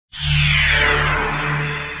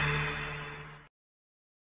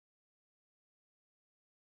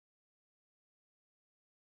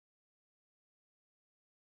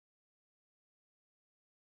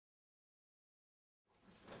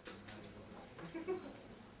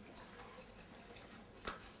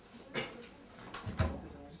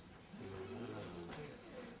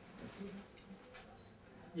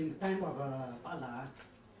in the time of Pala,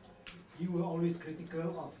 you were always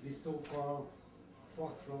critical of the so-called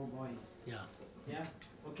fourth floor boys. Yeah. Yeah?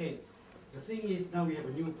 Okay. The thing is, now we have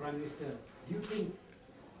a new Prime Minister. Do you think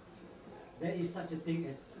there is such a thing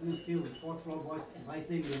as still the fourth floor boys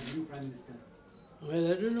advising the new Prime Minister?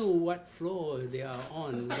 Well, I don't know what floor they are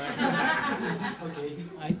on, but Okay.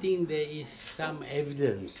 I think there is some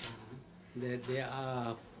evidence that there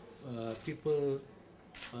are people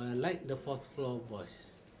like the fourth floor boys,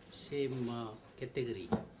 same category.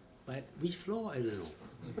 But which floor, I don't know.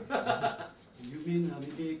 You mean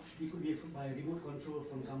maybe it could be by remote control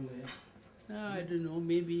from somewhere? I don't know,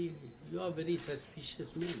 maybe you are a very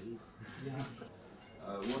suspicious man. Yeah.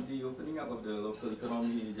 Won't the opening up of the local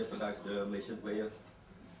economy jeopardize the Malaysian players?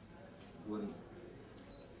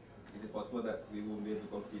 Is it possible that we won't be able to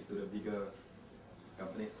compete to the bigger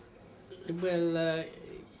companies? Well,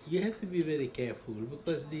 you have to be very careful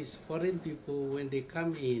because these foreign people, when they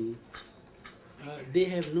come in, they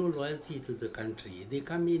have no loyalty to the country. They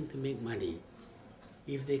come in to make money.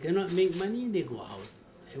 If they cannot make money, they go out.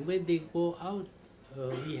 And when they go out,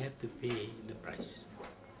 we have to pay the price.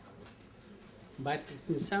 But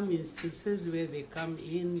in some instances where they come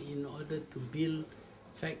in order to build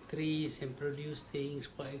factories and produce things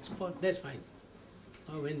for export, that's fine.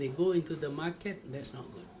 Or when they go into the market, that's not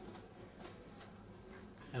good.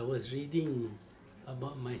 I was reading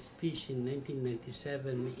about my speech in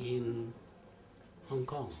 1997 in Hong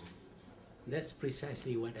Kong. That's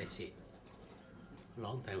precisely what I said a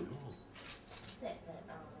long time ago. Said that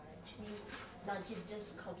actually Najib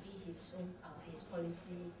just copy his own his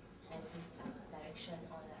policy and his direction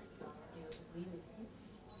on that. Do you agree with him?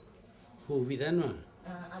 Who, with Anwar?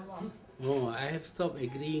 Anwar. Oh, I have stopped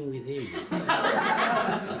agreeing with him.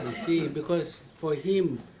 You see, because for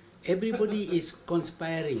him, everybody is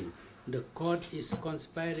conspiring. The court is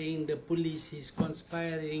conspiring, the police is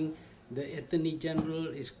conspiring, the Attorney General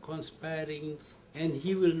is conspiring, and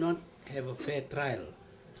he will not have a fair trial.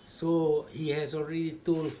 So he has already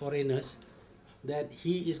told foreigners that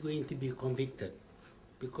he is going to be convicted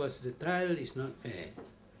because the trial is not fair.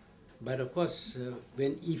 But of course,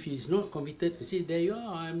 if he is not convicted, you see, there you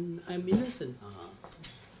are, I'm innocent.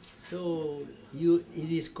 So it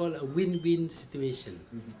is called a win-win situation.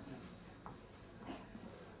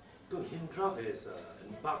 So Hindra has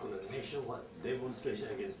embarked on a nationwide demonstration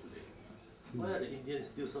against today. Why are the Indians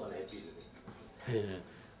still so unhappy today?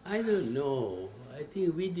 I don't know. I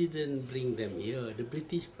think we didn't bring them here. The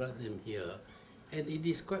British brought them here. And it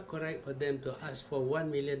is quite correct for them to ask for $1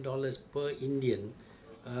 million per Indian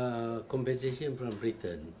compensation from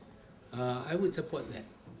Britain. I would support that.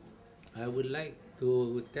 I would like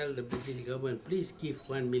to tell the British government, please give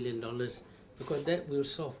 $1 million because that will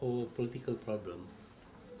solve our political problem.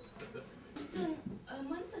 So, a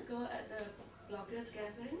month ago at the bloggers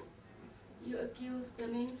gathering, you accused the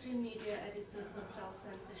mainstream media editors of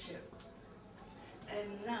self-censorship.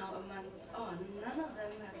 And now, a month on, none of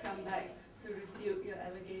them have come back to refute your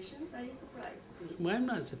allegations. Are you surprised? Well, I'm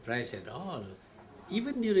not surprised at all.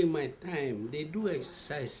 Even during my time, they do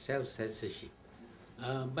exercise self-censorship.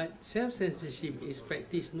 But self-censorship is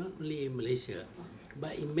practiced not only in Malaysia,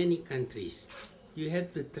 but in many countries. You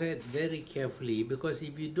have to tread very carefully because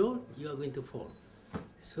if you don't, you are going to fall.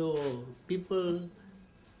 So people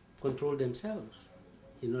control themselves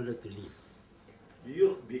in order to live.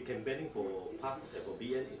 You'll be campaigning for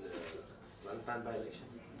BN in the Lantan by-election?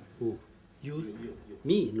 Who? Youth? You.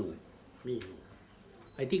 Me? No. Me? No.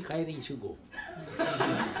 I think Khairi should go.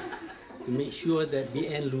 To make sure that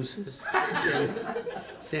BN loses,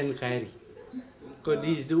 send Khairi. Because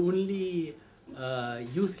he's the only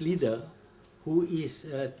youth leader who is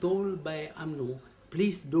told by UMNO,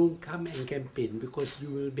 please don't come and campaign because you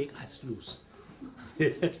will make us lose.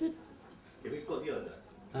 We got you on that.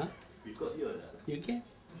 Huh? We got you on that. You can?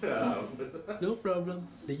 No problem.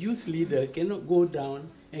 The youth leader cannot go down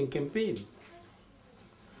and campaign.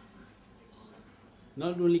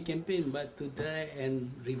 Not only campaign, but to try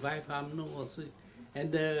and revive UMNO also.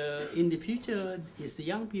 And in the future, it's the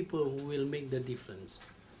young people who will make the difference.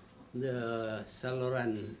 The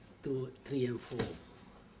Saluran 2, 3 and 4.